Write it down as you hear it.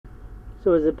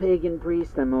So as a pagan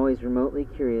priest, I'm always remotely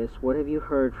curious, what have you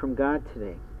heard from God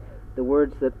today? The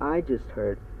words that I just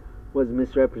heard was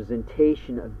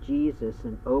misrepresentation of Jesus,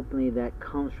 and openly that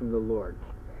comes from the Lord.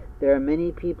 There are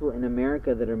many people in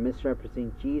America that are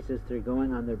misrepresenting Jesus. They're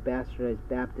going on their bastardized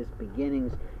Baptist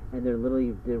beginnings, and they're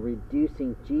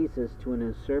reducing Jesus to an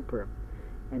usurper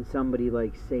and somebody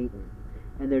like Satan.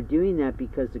 And they're doing that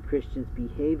because the Christians'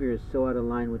 behavior is so out of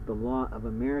line with the law of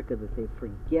America that they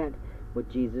forget what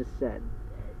Jesus said.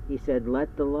 He said,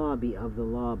 let the law be of the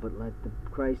law, but let the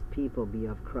Christ people be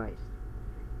of Christ.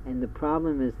 And the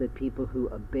problem is that people who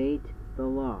abate the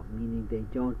law, meaning they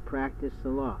don't practice the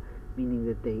law, meaning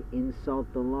that they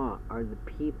insult the law, are the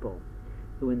people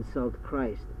who insult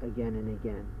Christ again and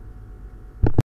again.